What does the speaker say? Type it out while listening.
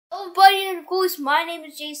Hello everybody, and of course my name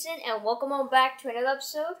is Jason, and welcome on back to another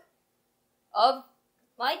episode of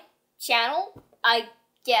my channel, I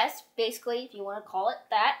guess, basically, if you want to call it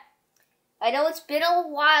that. I know it's been a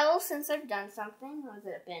while since I've done something. What has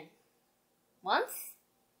it been? Month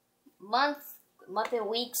and a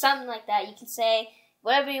week, something like that. You can say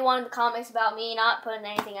whatever you want in the comments about me not putting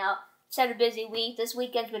anything out. Just had a busy week. This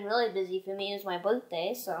weekend's been really busy for me. It was my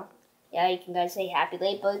birthday, so yeah, you can guys say happy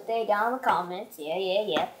late birthday down in the comments.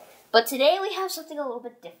 Yeah. But today we have something a little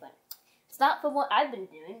bit different. It's not from what I've been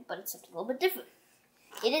doing, but it's something a little bit different.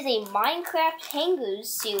 It is a Minecraft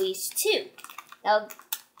Hangers Series 2. Now,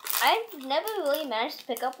 I've never really managed to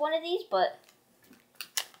pick up one of these, but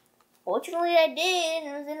fortunately I did.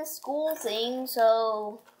 It was in a school thing,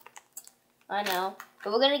 so I know.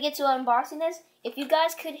 But we're going to get to unboxing this. If you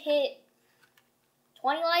guys could hit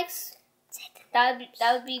 20 likes, that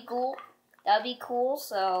would be cool. That would be cool,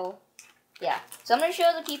 so yeah. So I'm going to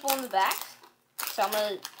show the people in the back. So I'm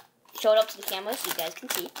going to show it up to the camera so you guys can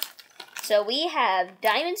see. So we have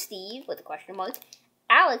Diamond Steve with a question mark,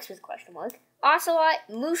 Alex with a question mark, Ocelot,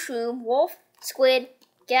 Mushroom, Wolf, Squid,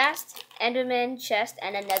 Ghast, Enderman, Chest,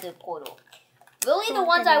 and a Nether Portal. Really the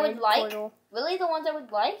ones I would like,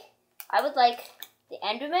 I would like the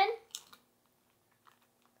Enderman,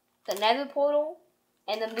 the Nether Portal,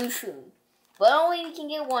 and the Mushroom. But only we can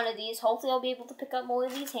get one of these. Hopefully I'll be able to pick up more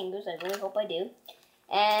of these hangers. I really hope I do.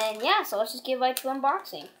 And yeah, so let's just get right to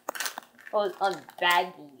unboxing. Or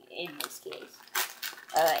unbagging in this case.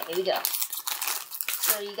 Alright, here we go.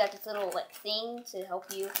 So you got this little like thing to help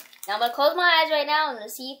you. Now I'm going to close my eyes right now and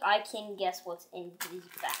let's see if I can guess what's in the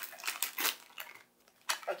back.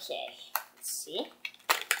 Okay, let's see.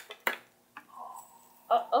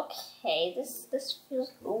 Oh, okay, this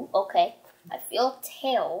feels, ooh, okay. I feel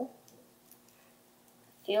tail.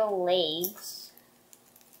 I feel legs.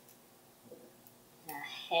 And a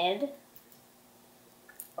head.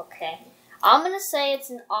 Okay. I'm gonna say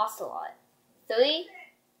it's an ocelot. 3,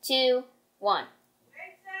 2, 1.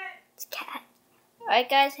 It's a cat. Alright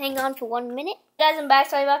guys, hang on for 1 minute. Guys, I'm back,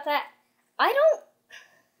 sorry about that. I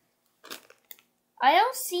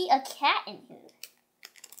don't see a cat in here.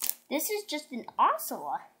 This is just an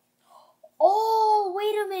ocelot. Oh,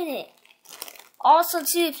 wait a minute. Also,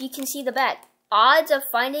 too, if you can see the back, odds of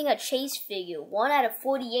finding a chase figure, 1 out of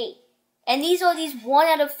 48. And these are 1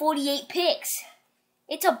 out of 48 picks.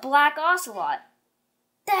 It's a black ocelot.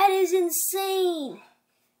 That is insane.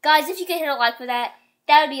 Guys, if you could hit a like for that,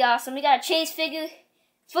 that would be awesome. We got a chase figure.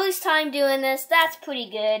 First time doing this. That's pretty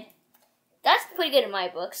good. That's pretty good in my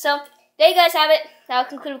book. So, there you guys have it. That'll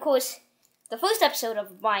conclude, of course, the first episode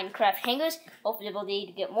of Minecraft Hangers. Hopefully we'll be able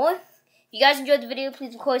to get more. If you guys enjoyed the video,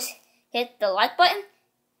 please, of course, hit the like button.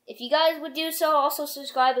 If you guys would do so, also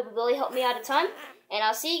subscribe. It would really help me out a ton. And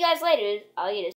I'll see you guys later. Alligators.